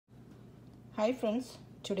Hi friends,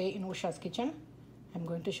 today in Usha's kitchen I'm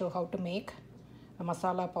going to show how to make a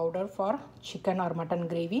masala powder for chicken or mutton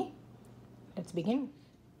gravy. Let's begin.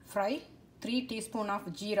 Fry 3 teaspoons of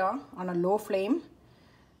jeera on a low flame.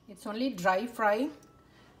 It's only dry fry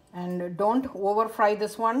and don't over fry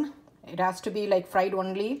this one. It has to be like fried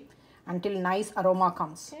only until nice aroma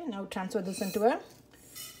comes. Okay, now transfer this into a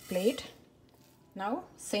plate. Now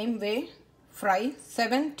same way fry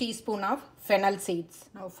 7 teaspoons of fennel seeds.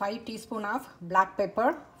 Now 5 teaspoons of black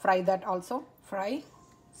pepper, fry that also. Fry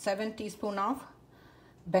 7 teaspoons of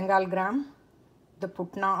Bengal gram, the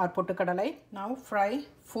putna or pottukadalai. Now fry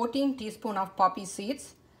 14 teaspoons of poppy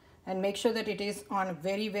seeds and make sure that it is on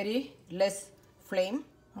very less flame.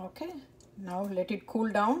 Okay, now let it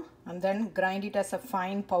cool down and then grind it as a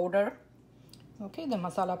fine powder. Okay, the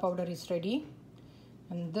masala powder is ready.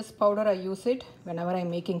 And this powder I use it whenever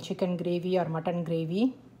I'm making chicken gravy or mutton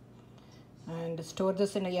gravy. And store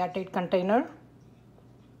this in a airtight container.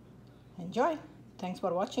 Enjoy. Thanks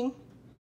for watching.